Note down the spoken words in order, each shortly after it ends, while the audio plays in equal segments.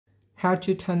how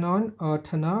to turn on or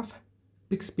turn off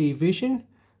Bixby Vision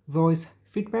Voice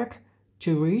Feedback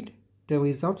to read the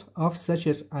result of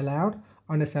searches aloud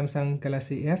on the Samsung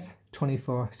Galaxy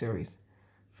S24 series.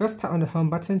 First, tap on the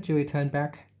home button to return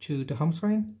back to the home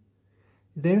screen.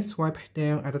 Then swipe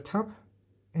down at the top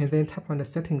and then tap on the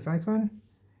settings icon.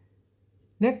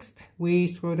 Next, we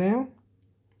scroll down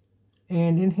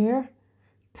and in here,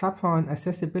 tap on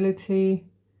accessibility,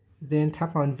 then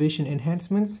tap on vision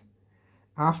enhancements.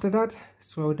 After that,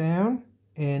 scroll down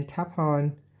and tap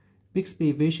on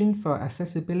Bixby Vision for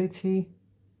accessibility.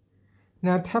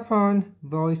 Now tap on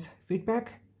voice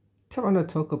feedback. Tap on the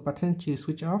toggle button to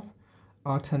switch off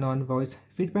or turn on voice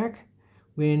feedback.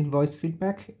 When voice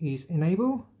feedback is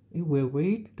enabled, it will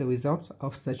read the results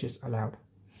of searches aloud.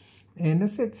 And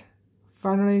that's it.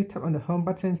 Finally, tap on the home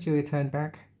button to return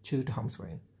back to the home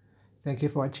screen. Thank you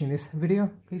for watching this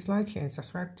video. Please like and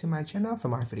subscribe to my channel for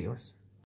more videos.